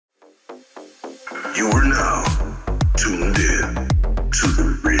You are now tuned in to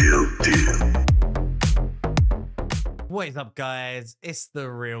the real deal. What is up, guys? It's the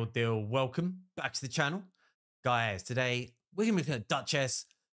real deal. Welcome back to the channel. Guys, today we're going to be looking at Duchess.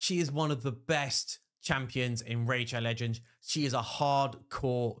 She is one of the best champions in Raid Shadow Legends. She is a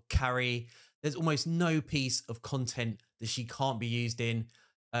hardcore carry. There's almost no piece of content that she can't be used in.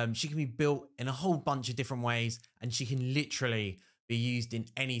 She can be built in a whole bunch of different ways, and she can literally be used in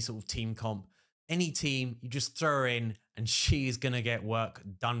any sort of team comp. Any team, you just throw her in and she's going to get work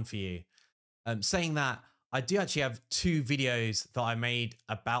done for you. Saying that, I do actually have two videos that I made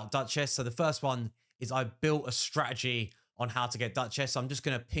about Duchess. So the first one is I built a strategy on how to get Duchess. So I'm just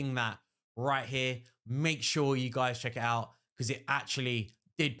going to ping that right here. Make sure you guys check it out because it actually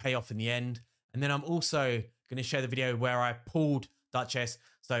did pay off in the end. And then I'm also going to share the video where I pulled Duchess.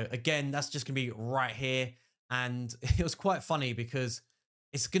 So again, that's just going to be right here. And it was quite funny because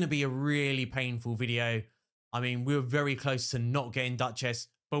it's going to be a really painful video. I mean, we were very close to not getting Duchess,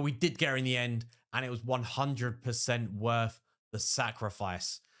 but we did get her in the end, and it was 100% worth the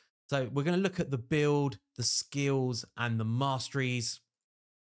sacrifice. So we're going to look at the build, the skills, and the masteries.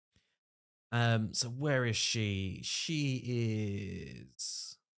 So where is she? She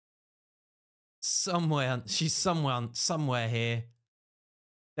is somewhere. She's somewhere here.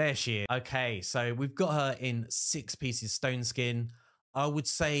 There she is. Okay, so we've got her in 6 pieces stone skin. I would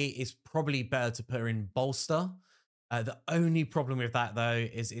say it's probably better to put her in bolster. The only problem with that, though,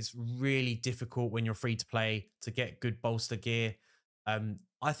 is it's really difficult when you're free to play to get good bolster gear.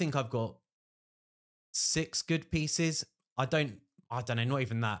 I think I've got 6 good pieces. I don't know, not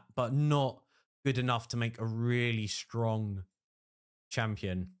even that, but not good enough to make a really strong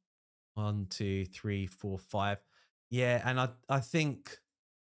champion. 1, 2, 3, 4, 5. Yeah, and I think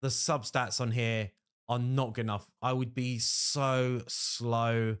the substats on here are not good enough. I would be so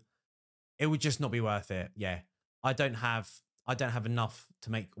slow. It would just not be worth it. Yeah. I don't have enough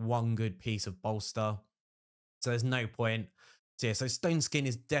to make one good piece of bolster. So there's no point. So yeah, so stone skin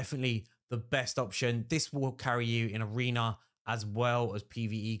is definitely the best option. This will carry you in arena as well as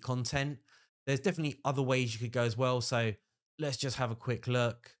PvE content. There's definitely other ways you could go as well. So let's just have a quick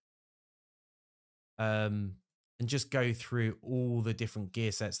look. And just go through all the different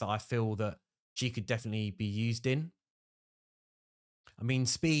gear sets that I feel that she could definitely be used in. I mean,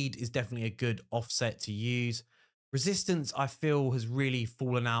 speed is definitely a good offset to use. Resistance, I feel, has really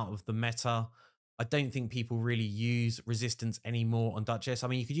fallen out of the meta. I don't think people really use resistance anymore on Duchess. I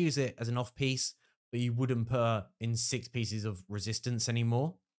mean, you could use it as an off piece, but you wouldn't put her in 6 pieces of resistance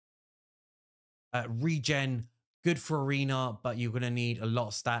anymore. Regen, good for arena, but you're going to need a lot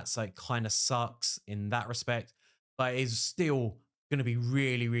of stats, so it kind of sucks in that respect. But it is still going to be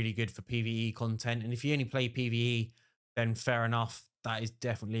really, really good for PvE content. And if you only play PvE, then fair enough. That is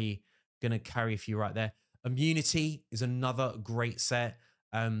definitely going to carry for you right there. Immunity is another great set.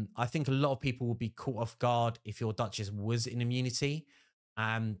 I think a lot of people will be caught off guard if your Duchess was in immunity.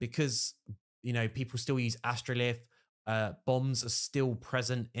 Because, you know, people still use Astrolith. Bombs are still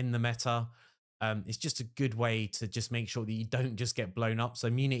present in the meta. It's just a good way to just make sure that you don't just get blown up. So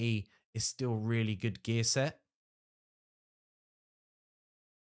immunity is still really good gear set.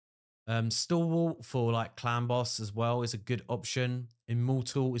 Stalwart for like clan boss as well is a good option.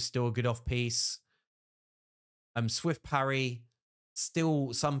 Immortal is still a good off piece. Swift parry,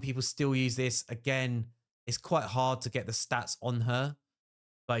 still some people still use this. Again, it's quite hard to get the stats on her,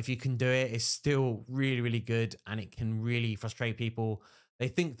 but if you can do it, it's still really, really good, and it can really frustrate people. They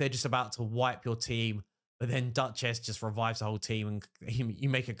think they're just about to wipe your team, but then Duchess just revives the whole team and you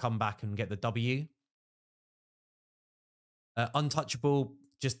make a comeback and get the W. Untouchable,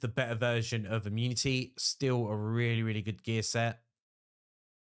 just the better version of immunity. Still a really, really good gear set.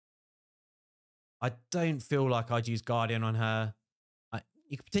 I don't feel like I'd use Guardian on her.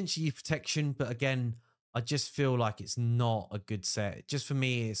 You could potentially use Protection, but again, I just feel like it's not a good set. Just for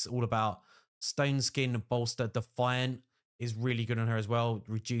me, it's all about Stone Skin, Bolster, Defiant is really good on her as well.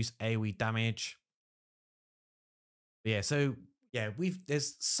 Reduce AoE damage. But yeah, so yeah,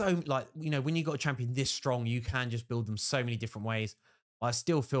 there's so, like, you know, when you got a champion this strong, you can just build them so many different ways. But I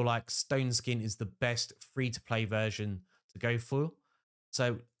still feel like Stone Skin is the best free-to-play version to go for.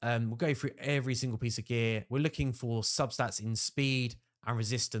 So we'll go through every single piece of gear. We're looking for substats in speed and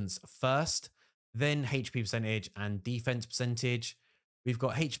resistance first, then HP percentage and defense percentage. We've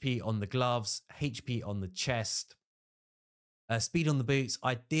got HP on the gloves, HP on the chest, speed on the boots.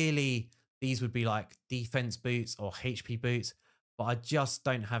 Ideally, these would be like defense boots or HP boots, but I just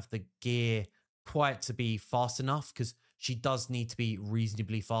don't have the gear quite to be fast enough because she does need to be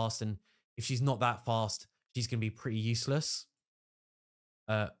reasonably fast. And if she's not that fast, she's going to be pretty useless.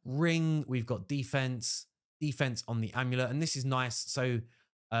 Ring, we've got defense, defense on the amulet, and this is nice. So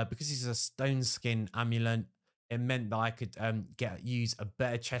because this is a stone skin amulet, it meant that I could use a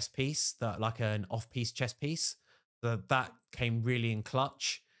better chest piece, that like an off-piece chest piece. So that came really in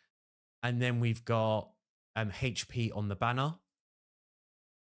clutch. And then we've got HP on the banner.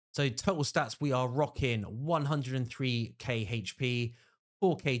 So total stats, we are rocking 103k HP,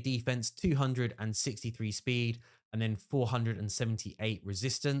 4k defense, 263 speed, and then 478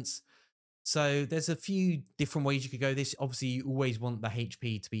 resistance. So there's a few different ways you could go this. Obviously, you always want the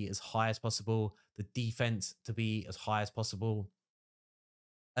HP to be as high as possible, the defense to be as high as possible.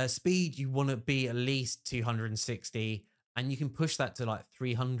 Speed, you want to be at least 260, and you can push that to like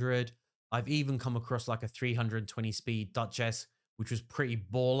 300. I've even come across like a 320 speed Duchess, which was pretty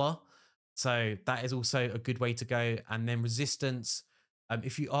baller. So that is also a good way to go. And then resistance,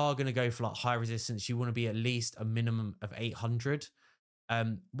 if you are going to go for like high resistance, you want to be at least a minimum of 800.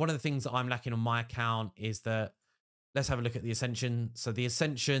 One of the things that I'm lacking on my account is that, let's have a look at the Ascension. So the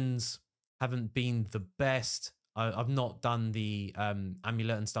Ascensions haven't been the best. I've not done the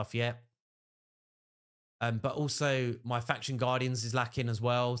amulet and stuff yet. But also my Faction Guardians is lacking as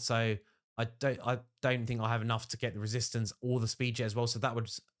well. So I don't think I have enough to get the resistance or the speed yet as well. So that would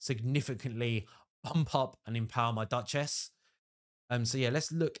significantly bump up and empower my Duchess. So yeah,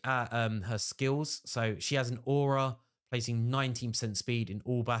 let's look at her skills. So she has an aura, placing 19% speed in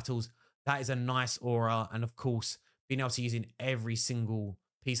all battles. That is a nice aura. And of course, being able to use in every single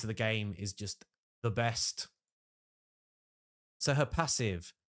piece of the game is just the best. So her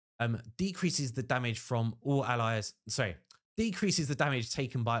passive decreases the damage from all allies. Sorry, decreases the damage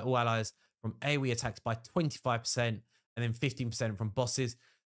taken by all allies from AoE attacks by 25% and then 15% from bosses.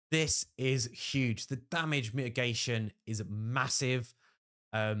 This is huge. The damage mitigation is massive.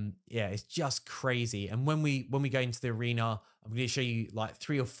 Yeah, it's just crazy. And when we go into the arena, I'm going to show you like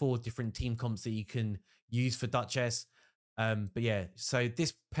 3 or 4 different team comps that you can use for Duchess. But yeah, so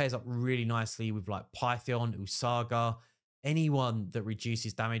this pairs up really nicely with like Python, Usaga, anyone that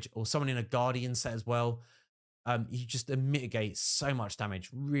reduces damage, or someone in a Guardian set as well. You just mitigate so much damage.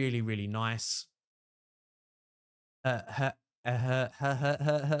 Really, really nice. Her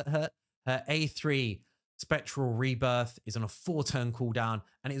A3 Spectral Rebirth is on a 4-turn cooldown,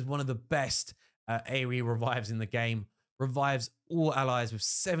 and it is one of the best AoE revives in the game. Revives all allies with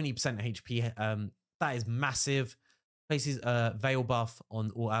 70% HP. That is massive. Places a Veil buff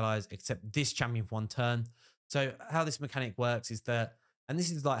on all allies except this champion for 1 turn. So how this mechanic works is that, and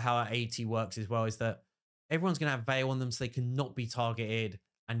this is like how our AT works as well, is that everyone's going to have Veil on them so they cannot be targeted,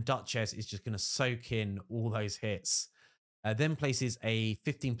 and Duchess is just going to soak in all those hits. Then places a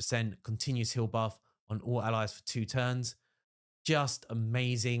 15% continuous heal buff on all allies for 2 turns. Just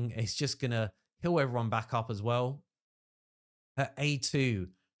amazing. It's just going to heal everyone back up as well. A2,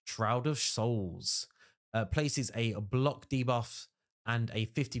 Shroud of Souls, places a block debuff and a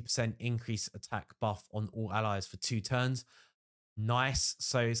 50% increase attack buff on all allies for 2 turns. Nice.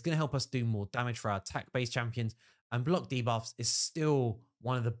 So it's going to help us do more damage for our attack-based champions. And block debuffs is still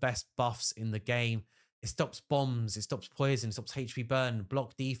one of the best buffs in the game. It stops bombs, it stops poison, it stops HP burn,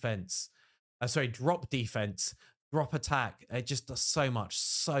 block defense. Drop defense, drop attack. It just does so much,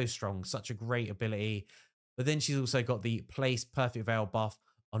 so strong, such a great ability. But then she's also got the place perfect veil buff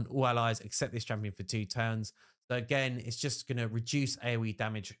on all allies except this champion for 2 turns. So again, it's just going to reduce AoE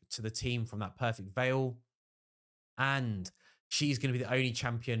damage to the team from that perfect veil. And she's going to be the only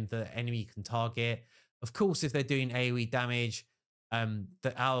champion the enemy can target. Of course, if they're doing AoE damage,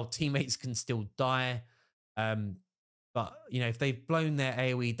 that our teammates can still die. But you know, if they've blown their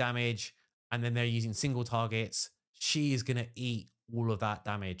AoE damage and then they're using single targets, she is going to eat all of that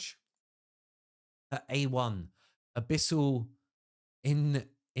damage. At A1, Abyssal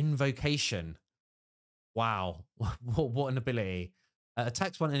Invocation. Wow, what an ability.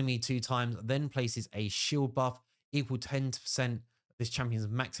 Attacks one enemy 2 times, then places a shield buff equal 10% of this champion's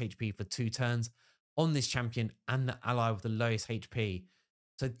max HP for 2 turns on this champion and the ally with the lowest HP.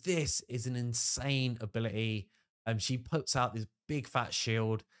 So this is an insane ability. She puts out this big fat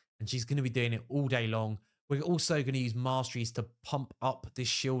shield and she's going to be doing it all day long. We're also going to use masteries to pump up this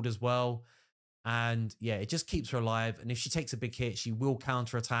shield as well. And yeah, it just keeps her alive. And if she takes a big hit, she will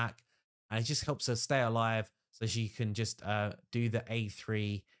counter attack. And it just helps her stay alive so she can just do the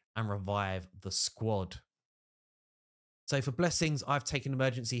A3 and revive the squad. So for blessings, I've taken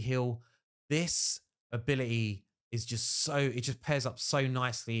emergency heal. This ability is just so, it just pairs up so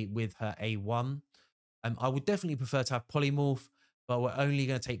nicely with her A1. I would definitely prefer to have polymorph, but we're only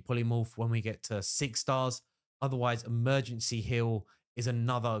going to take polymorph when we get to 6 stars. Otherwise, emergency heal is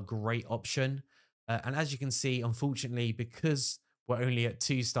another great option. And as you can see, unfortunately, because we're only at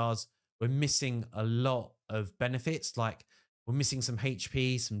 2 stars. We're missing a lot of benefits. Like we're missing some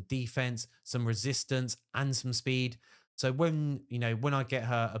HP, some defense, some resistance, and some speed. So when, when I get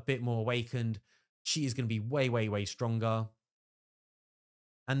her a bit more awakened, she is going to be way, way, way stronger.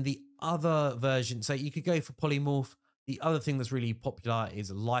 And the other version, so you could go for polymorph. The other thing that's really popular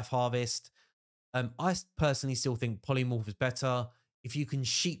is life harvest. I personally still think polymorph is better. If you can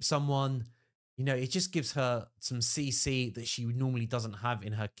sheep someone, it just gives her some CC that she normally doesn't have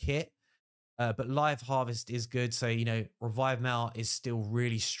in her kit. But live harvest is good. So, revive Mao is still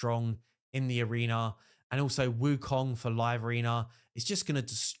really strong in the arena. And also Wukong for live arena is just going to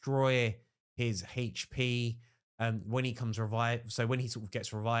destroy his HP when he comes revived. So when he sort of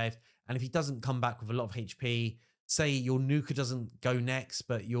gets revived, and if he doesn't come back with a lot of HP, say your Nuka doesn't go next,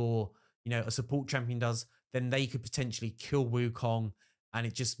 but your, a support champion does, then they could potentially kill Wukong. And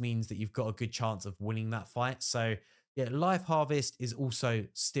it just means that you've got a good chance of winning that fight. So yeah, Life Harvest is also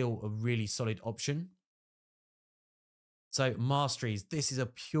still a really solid option. So Masteries, this is a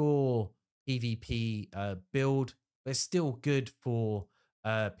pure PvP build, but it's still good for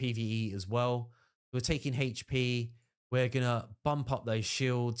PvE as well. We're taking HP. We're going to bump up those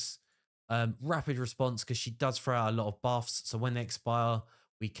shields. Rapid response, because she does throw out a lot of buffs. So when they expire,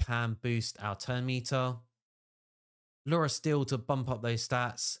 we can boost our turn meter. Laura Steel to bump up those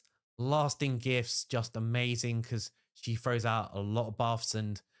stats. Lasting Gifts, just amazing because she throws out a lot of buffs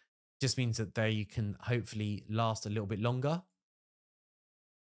and just means that they can hopefully last a little bit longer.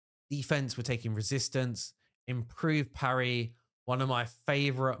 Defense, we're taking Resistance. Improved Parry, one of my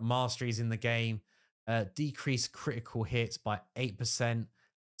favorite masteries in the game. Decrease critical hits by 8%.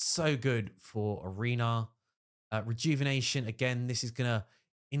 So good for Arena. Rejuvenation, again, this is going to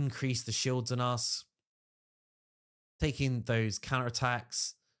increase the shields on us. Taking those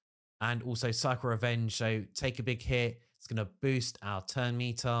counterattacks. And also Cycle Revenge, so take a big hit. It's going to boost our turn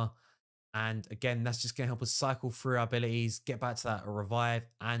meter. And again, that's just going to help us cycle through our abilities, get back to that revive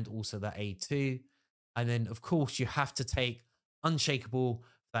and also that A2. And then, of course, you have to take Unshakable,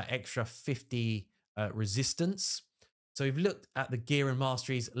 that extra 50 resistance. So we've looked at the gear and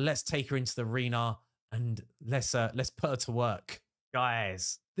masteries. Let's take her into the arena and let's put her to work.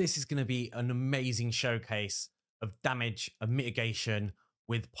 Guys, this is going to be an amazing showcase of damage and mitigation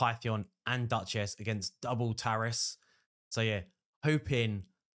with Python and Duchess against double Taris. So yeah, hoping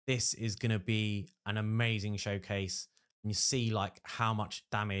this is going to be an amazing showcase. And you see like how much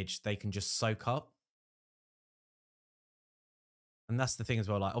damage they can just soak up. And that's the thing as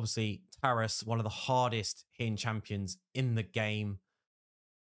well. Like obviously Taris, one of the hardest hitting champions in the game.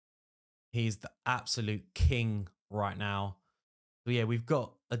 He's the absolute king right now. So yeah, we've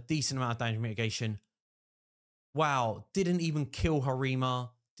got a decent amount of damage mitigation. Wow, didn't even kill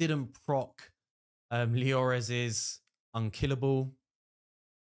Harima, didn't proc Leores's Unkillable.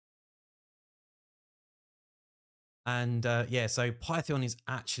 And yeah, so Python is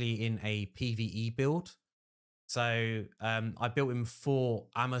actually in a PvE build. So I built him for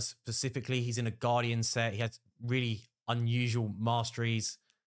Amma specifically. He's in a Guardian set. He has really unusual masteries.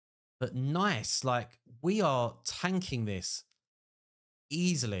 But nice, like we are tanking this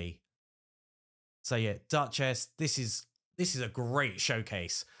easily. So yeah, Duchess, this is a great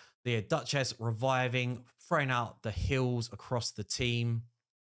showcase. The Duchess reviving, throwing out the heals across the team.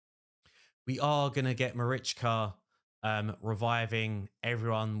 We are going to get Marichka reviving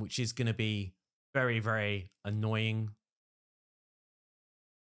everyone, which is going to be very, very annoying.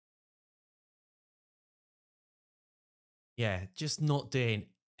 Yeah, just not doing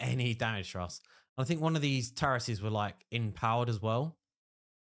any damage to us. I think one of these terraces were like empowered as well.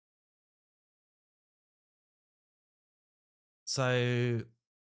 So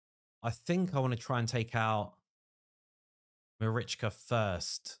I think I want to try and take out Marichka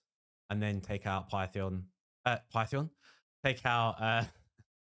first and then take out Python. Take out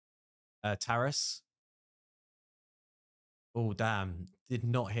Taris. Oh, damn. Did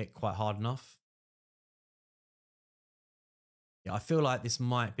not hit quite hard enough. Yeah, I feel like this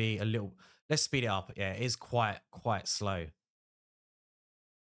might be a little... Let's speed it up. Yeah, it is quite slow.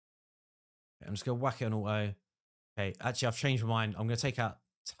 I'm just going to whack it on auto. Okay, actually, I've changed my mind. I'm going to take out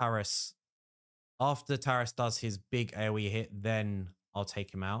Taris. After Taris does his big AoE hit, then I'll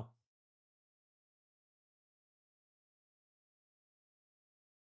take him out.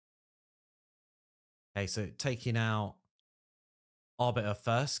 Okay, so taking out Arbiter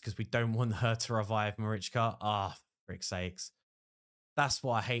first, because we don't want her to revive Marichka. Ah, for frick's sakes. That's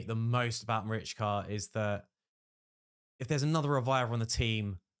what I hate the most about Marichka, is that if there's another reviver on the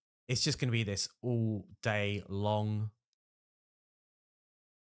team, it's just going to be this all day long.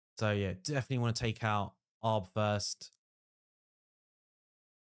 So yeah, definitely want to take out Arb first.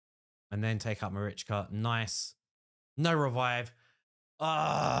 And then take out Marichka. Nice. No revive.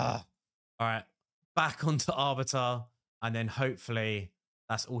 Ah. All right. Back onto Arbiter. And then hopefully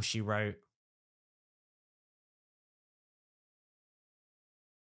that's all she wrote.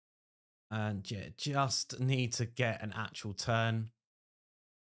 And yeah, just need to get an actual turn.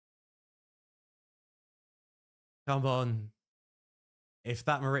 Come on. If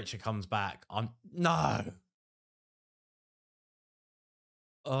that Maricha comes back, I'm... No.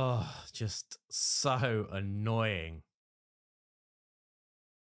 Oh, just so annoying.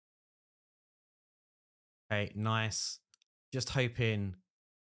 Okay, nice. Just hoping...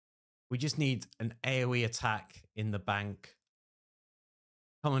 We just need an AoE attack in the bank.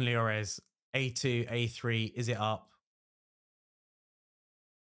 Come on, Liores. A2, A3. Is it up?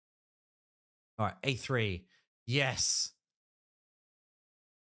 All right, A3. Yes.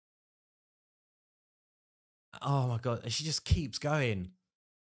 Oh my God. She just keeps going.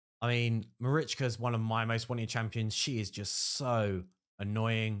 I mean, Marichka is one of my most wanted champions. She is just so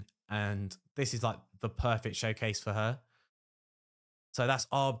annoying. And this is like the perfect showcase for her. So that's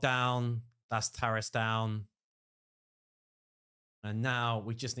Arb down. That's Taris down. And now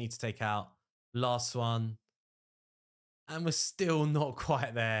we just need to take out last one. And we're still not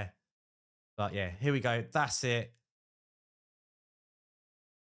quite there. But yeah, here we go. That's it.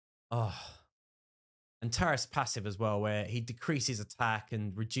 Oh. And Taris passive as well, where he decreases attack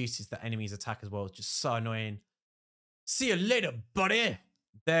and reduces the enemy's attack as well. It's just so annoying. See you later, buddy.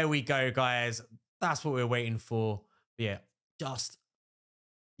 There we go, guys. That's what we're waiting for. But yeah, just...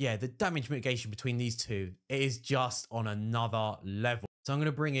 Yeah, the damage mitigation between these two, it is just on another level. So I'm going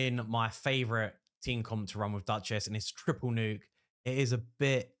to bring in my favorite team comp to run with Duchess, and it's Triple Nuke. It is a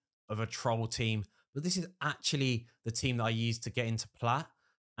bit of a troll team, but this is actually the team that I used to get into Plat.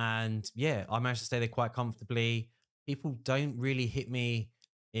 And yeah, I managed to stay there quite comfortably. People don't really hit me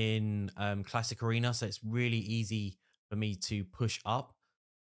in Classic Arena, so it's really easy for me to push up.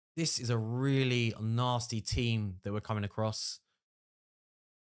 This is a really nasty team that we're coming across.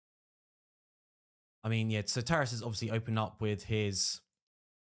 I mean, yeah, so Taris has obviously opened up with his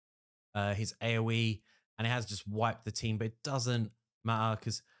AoE, and it has just wiped the team, but it doesn't matter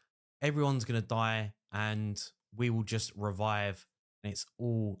because everyone's going to die and we will just revive and it's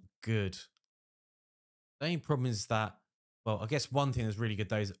all good. The only problem is that, well, I guess one thing that's really good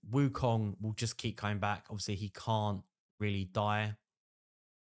though is Wukong will just keep coming back. Obviously, he can't really die.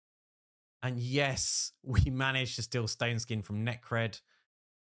 And yes, we managed to steal Stone Skin from Necred.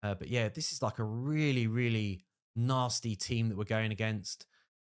 But yeah, this is like a really, really nasty team that we're going against.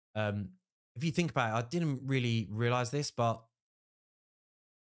 If you think about it, I didn't really realize this, but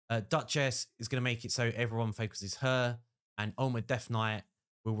Duchess is going to make it so everyone focuses her, and Ultimate Death Knight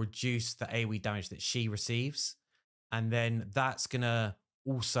will reduce the AoE damage that she receives. And then that's going to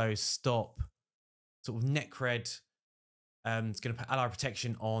also stop sort of Necred. It's going to put ally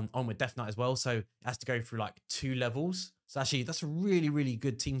protection on Ultimate Death Knight as well. So it has to go through like 2 levels. So actually, that's a really, really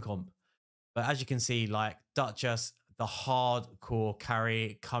good team comp. But as you can see, like Duchess, the hardcore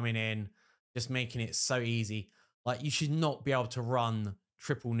carry coming in, just making it so easy. Like you should not be able to run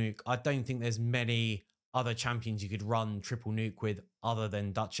Triple Nuke. I don't think there's many other champions you could run Triple Nuke with other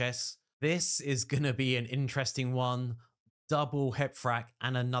than Duchess. This is going to be an interesting one. Double Hepfrak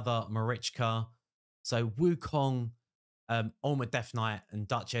and another Marichka. So Wukong, Ultimate Death Knight and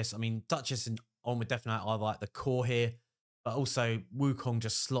Duchess. I mean, Duchess and Ultimate Death Knight are like the core here. But also Wukong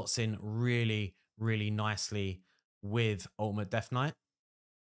just slots in really, really nicely with Ultimate Death Knight.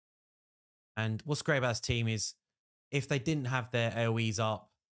 And what's great about this team is if they didn't have their AoEs up,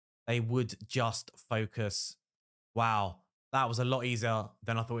 they would just focus. Wow, that was a lot easier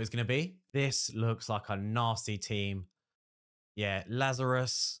than I thought it was going to be. This looks like a nasty team. Yeah,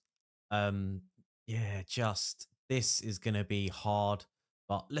 Lazarus. Yeah, just this is going to be hard,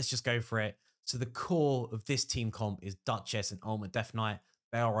 but let's just go for it. So the core of this team comp is Duchess and Ultimate Death Knight.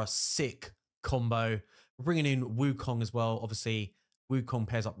 They are a sick combo. We're bringing in Wukong as well. Obviously, Wukong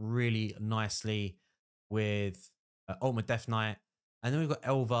pairs up really nicely with Ultimate Death Knight. And then we've got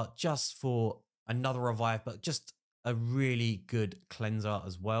Elva just for another revive, but just a really good cleanser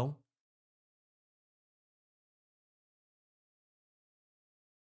as well.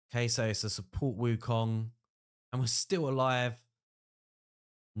 Okay, so it's a support Wukong. And we're still alive.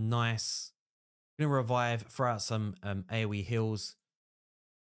 Nice. Gonna revive, throw out some AoE heals.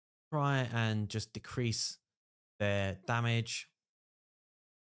 Try and just decrease their damage.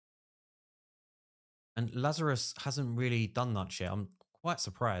 And Lazarus hasn't really done much yet. I'm quite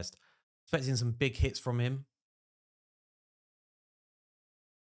surprised. Expecting some big hits from him.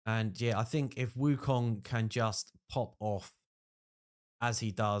 And yeah, I think if Wukong can just pop off as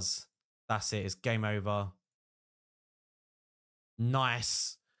he does, That's it. It's game over.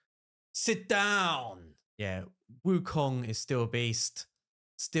 Nice. Sit down. Yeah, Wukong is still a beast.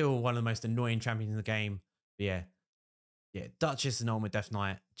 Still one of the most annoying champions in the game. But yeah, Duchess and Ultimate Death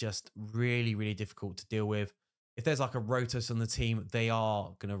Knight, just really, really difficult to deal with. If there's like a Rotos on the team, they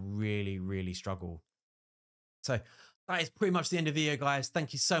are going to really, really struggle. So that is pretty much the end of the video, guys.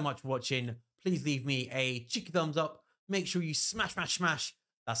 Thank you so much for watching. Please leave me a cheeky thumbs up. Make sure you smash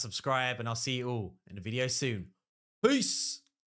that subscribe, and I'll see you all in the video soon. Peace!